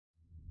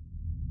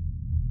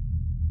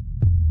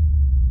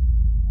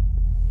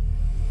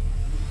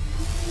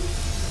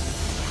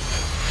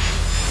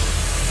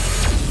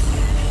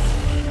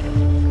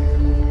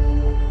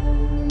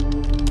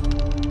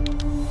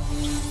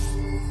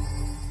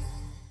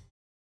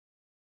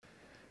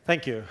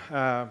Thank you.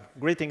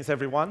 Greetings,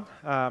 everyone.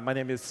 My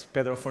name is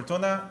Pedro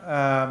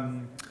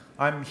Fortuna.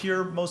 I'm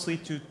here mostly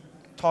to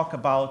talk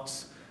about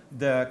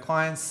the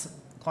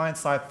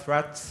client-side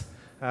threat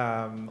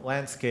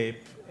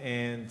landscape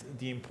and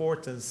the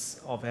importance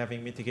of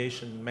having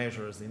mitigation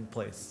measures in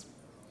place.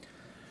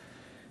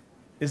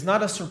 It's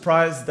not a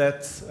surprise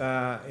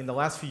that in the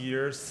last few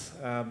years,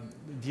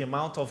 the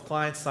amount of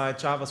client-side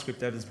JavaScript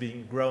that has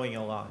been growing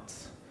a lot.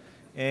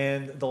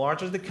 And the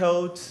larger the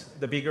code,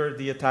 the bigger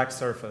the attack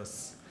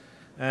surface.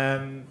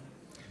 And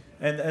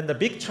the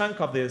big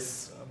chunk of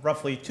this,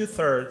 roughly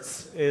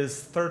 2/3,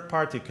 is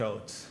third-party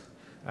code,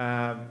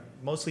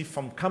 mostly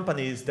from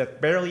companies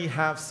that barely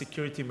have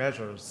security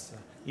measures,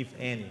 if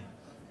any.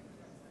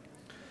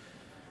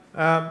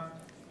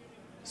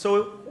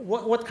 So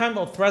what kind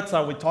of threats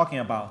are we talking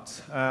about?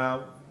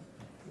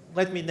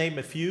 Let me name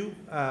a few.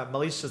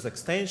 Malicious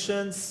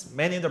extensions,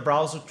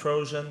 man-in-the-browser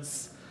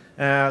Trojans,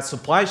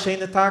 supply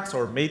chain attacks,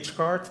 or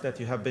Magecart, that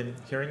you have been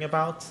hearing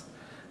about,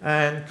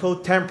 and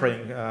code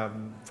tampering,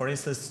 for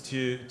instance,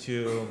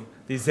 to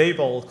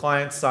disable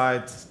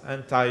client-side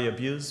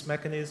anti-abuse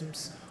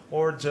mechanisms,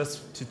 or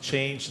just to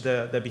change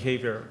the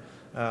behavior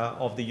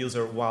of the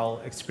user while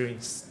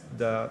experiencing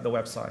the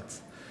website.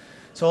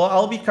 So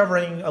I'll be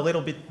covering a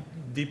little bit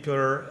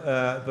deeper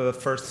the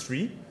first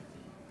three.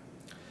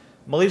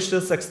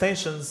 Malicious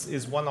extensions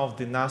is one of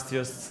the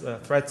nastiest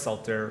threats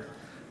out there.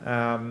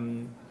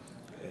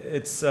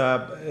 It's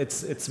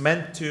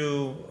meant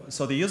to,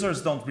 so the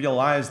users don't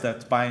realize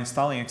that by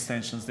installing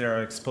extensions, they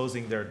are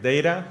exposing their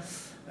data,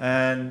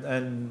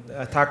 and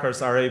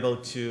attackers are able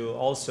to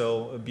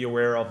also be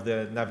aware of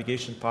the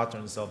navigation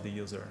patterns of the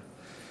user.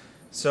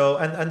 So,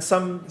 and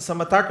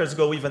some attackers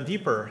go even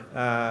deeper.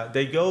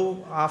 They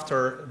go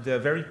after the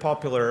very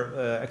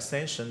popular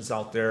extensions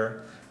out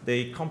there.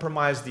 They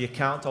compromise the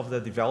account of the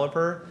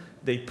developer.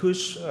 They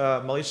push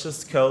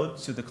malicious code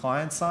to the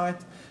client side,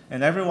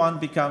 and everyone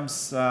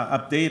becomes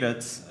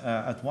updated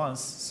at once.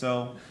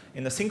 So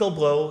in a single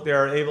blow, they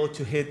are able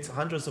to hit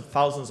hundreds of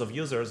thousands of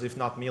users, if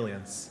not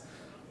millions.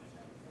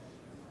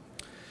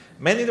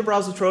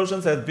 Man-in-the-browser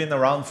Trojans have been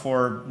around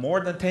for more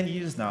than 10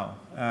 years now.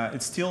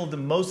 It's still the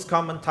most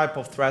common type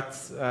of threat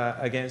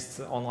against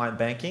online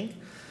banking.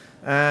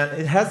 And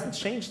it hasn't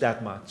changed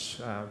that much,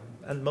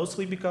 and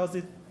mostly because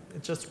it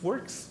just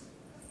works.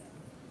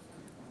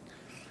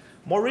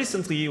 More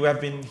recently, we have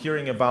been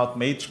hearing about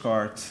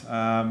Magecart.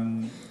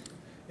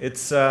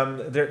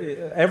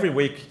 Every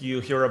week you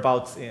hear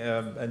about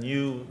a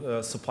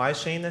new supply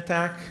chain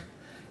attack.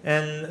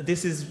 And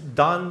this is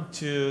done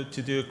to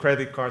do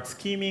credit card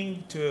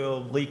scheming,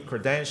 to leak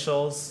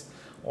credentials,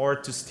 or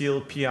to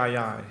steal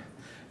PII.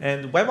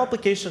 And web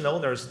application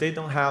owners, they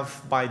don't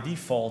have, by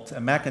default,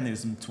 a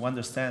mechanism to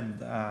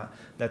understand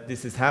that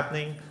this is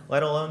happening,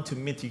 let alone to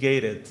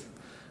mitigate it.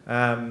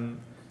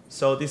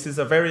 So this is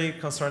a very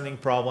concerning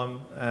problem,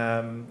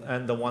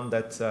 and the one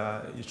that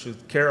you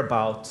should care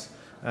about.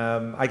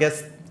 I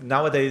guess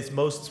nowadays,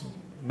 most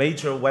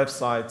major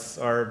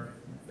websites are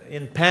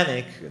in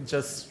panic,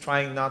 just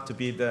trying not to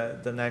be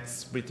the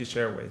next British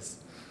Airways.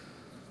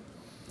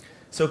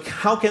 So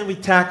how can we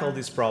tackle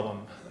this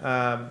problem?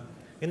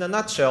 In a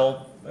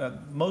nutshell,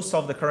 most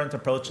of the current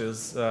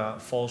approaches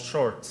fall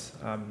short.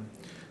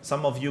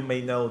 Some of you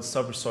may know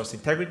sub-resource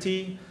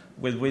integrity,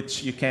 with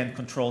which you can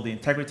control the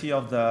integrity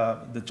of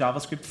the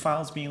JavaScript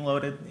files being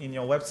loaded in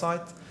your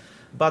website.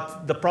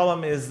 But the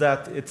problem is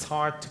that it's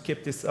hard to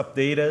keep this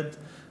updated.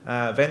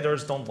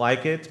 Vendors don't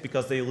like it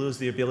because they lose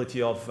the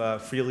ability of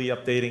freely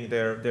updating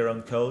their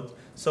own code.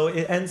 So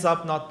it ends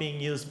up not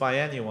being used by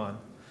anyone.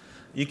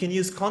 You can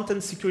use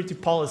content security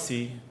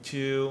policy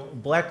to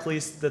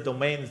blacklist the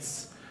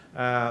domains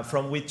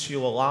from which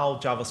you allow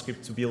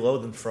JavaScript to be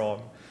loaded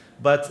from.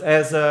 But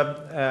as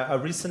a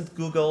recent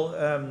Google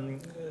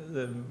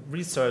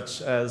research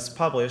has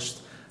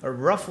published,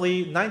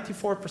 roughly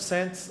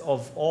 94%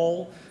 of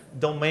all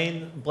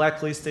domain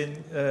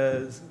blacklisting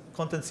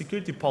content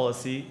security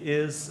policy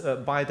is,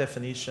 by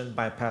definition,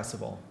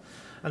 bypassable.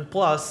 And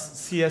plus,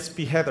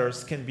 CSP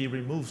headers can be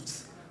removed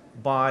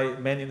by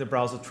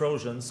man-in-the-browser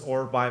Trojans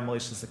or by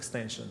malicious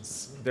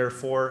extensions,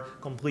 therefore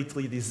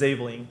completely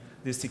disabling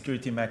this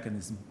security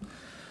mechanism.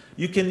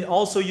 You can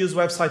also use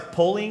website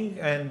polling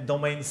and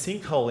domain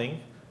sinkholing,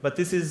 but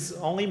this is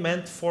only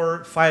meant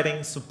for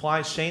fighting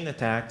supply chain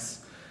attacks.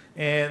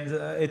 And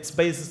it's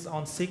based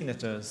on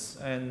signatures,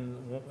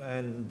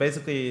 and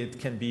basically it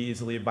can be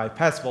easily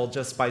bypassable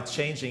just by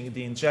changing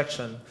the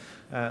injection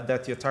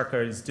that the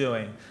attacker is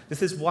doing.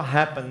 This is what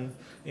happened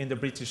in the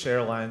British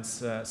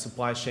Airlines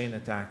supply chain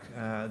attack.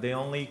 They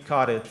only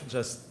caught it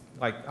just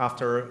like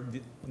after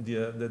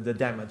the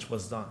damage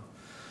was done.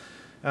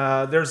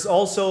 There's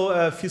also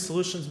a few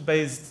solutions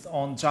based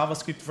on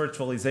JavaScript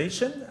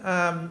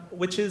virtualization,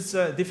 which is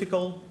a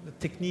difficult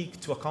technique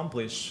to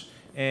accomplish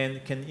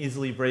and can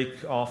easily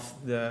break off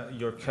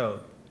your code.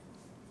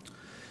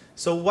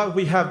 So what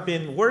we have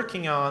been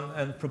working on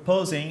and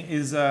proposing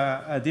is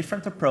a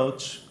different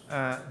approach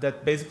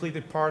that basically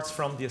departs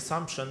from the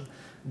assumption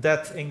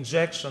that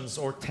injections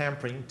or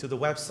tampering to the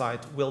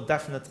website will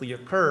definitely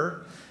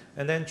occur,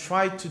 and then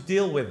try to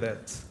deal with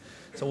it.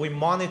 So we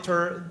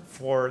monitor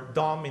for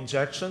DOM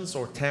injections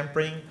or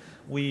tampering.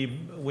 We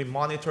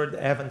monitored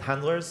event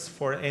handlers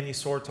for any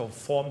sort of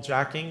form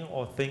jacking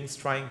or things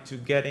trying to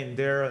get in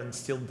there and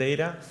steal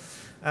data.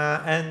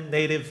 And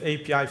native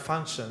API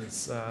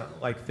functions,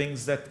 like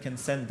things that can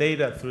send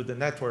data through the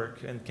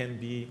network and can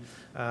be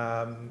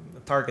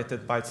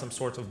targeted by some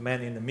sort of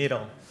man in the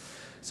middle.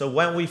 So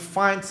when we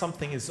find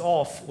something is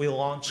off, we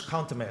launch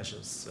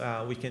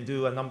countermeasures. We can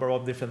do a number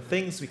of different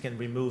things. We can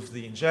remove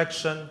the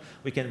injection,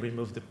 we can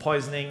remove the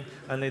poisoning,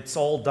 and it's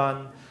all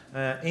done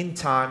in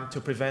time to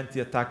prevent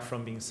the attack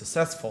from being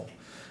successful.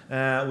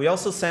 We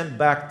also send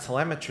back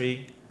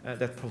telemetry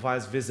that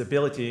provides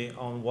visibility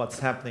on what's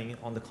happening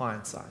on the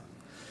client side.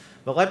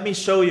 But let me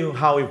show you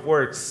how it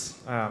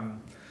works.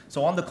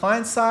 So on the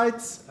client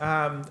side,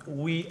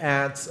 we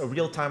add a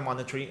real-time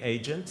monitoring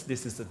agent.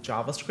 This is the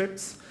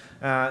JavaScript.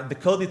 The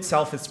code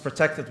itself is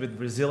protected with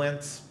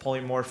resilient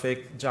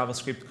polymorphic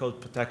JavaScript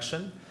code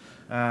protection,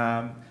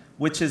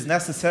 which is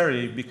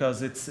necessary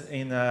because it's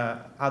in an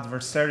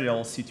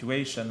adversarial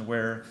situation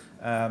where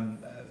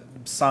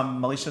some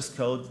malicious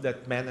code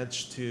that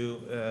managed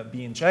to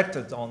be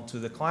injected onto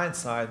the client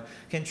side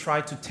can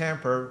try to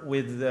tamper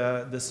with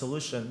the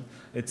solution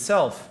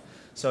itself.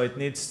 So it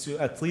needs to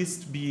at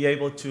least be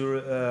able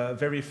to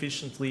very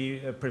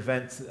efficiently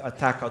prevent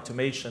attack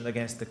automation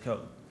against the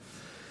code.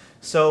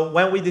 So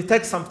when we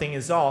detect something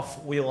is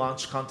off, we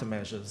launch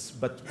countermeasures.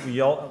 But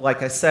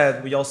like I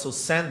said, we also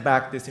send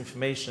back this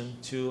information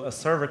to a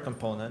server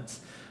component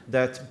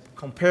that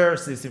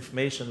compares this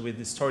information with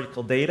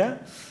historical data.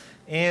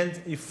 And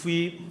if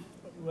we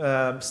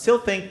still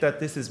think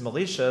that this is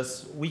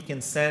malicious, we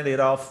can send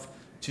it off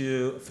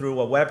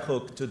through a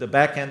webhook to the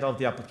back end of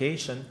the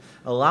application,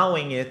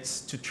 allowing it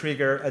to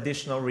trigger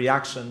additional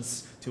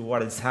reactions to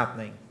what is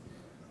happening.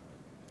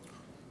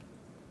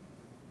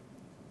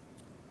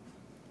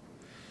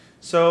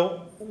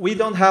 So we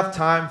don't have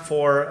time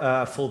for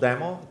a full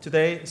demo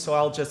today, so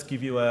I'll just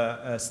give you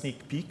a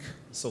sneak peek.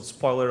 So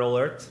spoiler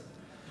alert.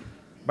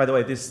 By the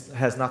way, this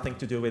has nothing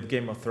to do with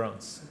Game of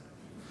Thrones.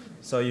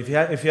 So if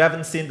you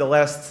haven't seen the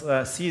last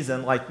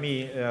season, like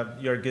me,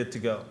 you're good to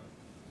go.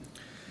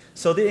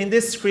 So in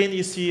this screen,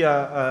 you see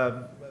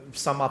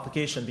some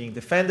application being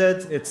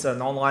defended. It's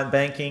an online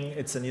banking.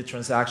 It's a new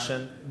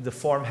transaction. The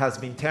form has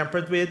been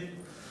tampered with.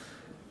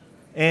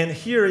 And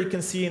here you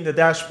can see in the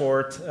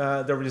dashboard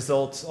the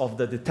results of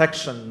the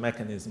detection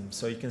mechanism.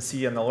 So you can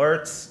see an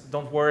alert.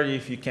 Don't worry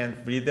if you can't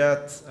read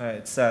that.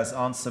 It says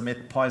on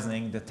submit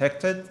poisoning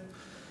detected.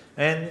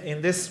 And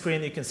in this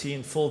screen, you can see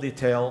in full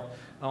detail.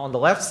 On the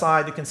left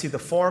side, you can see the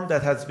form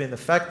that has been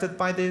affected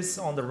by this.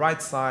 On the right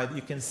side,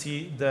 you can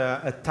see the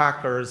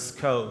attacker's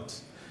code.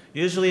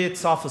 Usually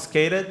it's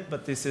obfuscated,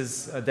 but this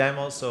is a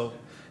demo, so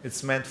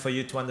it's meant for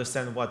you to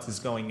understand what is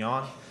going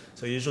on.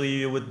 So usually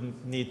you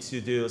would need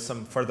to do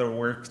some further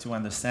work to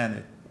understand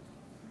it.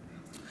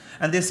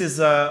 And this is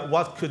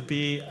what could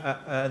be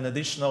an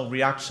additional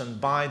reaction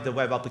by the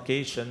web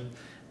application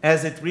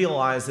as it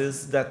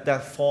realizes that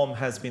that form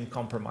has been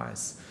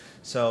compromised.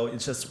 So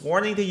it's just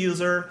warning the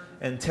user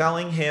and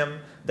telling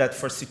him that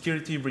for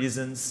security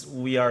reasons,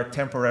 we are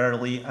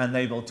temporarily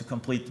unable to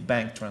complete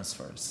bank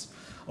transfers.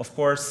 Of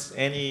course,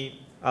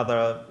 any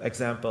other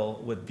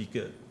example would be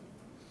good.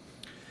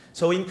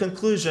 So in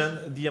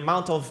conclusion, the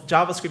amount of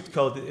JavaScript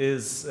code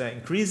is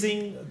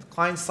increasing.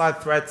 Client-side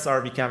threats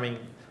are becoming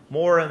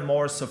more and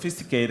more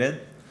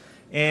sophisticated.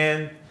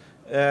 And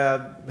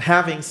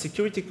having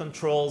security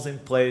controls in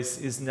place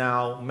is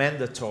now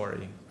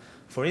mandatory.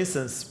 For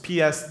instance,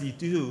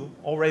 PSD2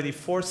 already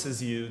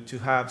forces you to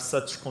have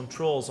such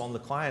controls on the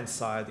client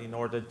side in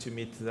order to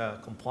meet the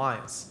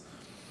compliance.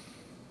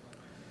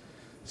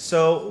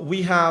 So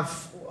we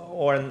have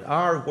or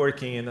are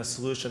working in a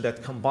solution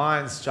that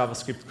combines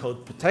JavaScript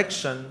code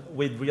protection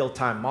with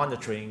real-time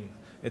monitoring.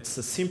 It's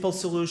a simple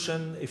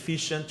solution,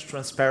 efficient,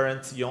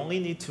 transparent. You only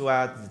need to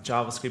add the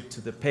JavaScript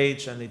to the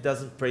page, and it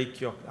doesn't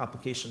break your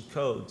application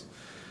code.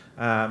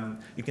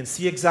 You can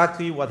see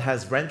exactly what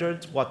has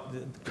rendered, what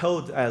the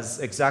code has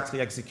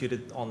exactly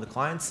executed on the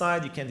client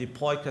side. You can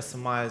deploy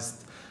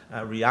customized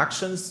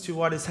reactions to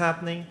what is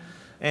happening.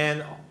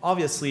 And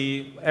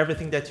obviously,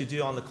 everything that you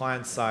do on the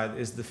client side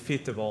is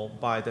defeatable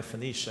by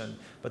definition.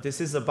 But this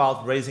is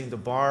about raising the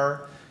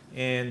bar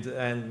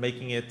and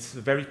making it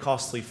very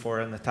costly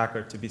for an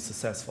attacker to be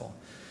successful.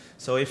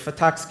 So if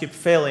attacks keep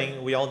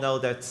failing, we all know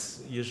that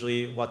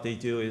usually what they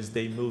do is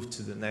they move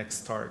to the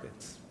next target.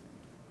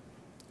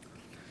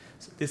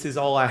 So this is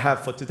all I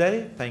have for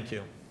today. Thank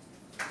you.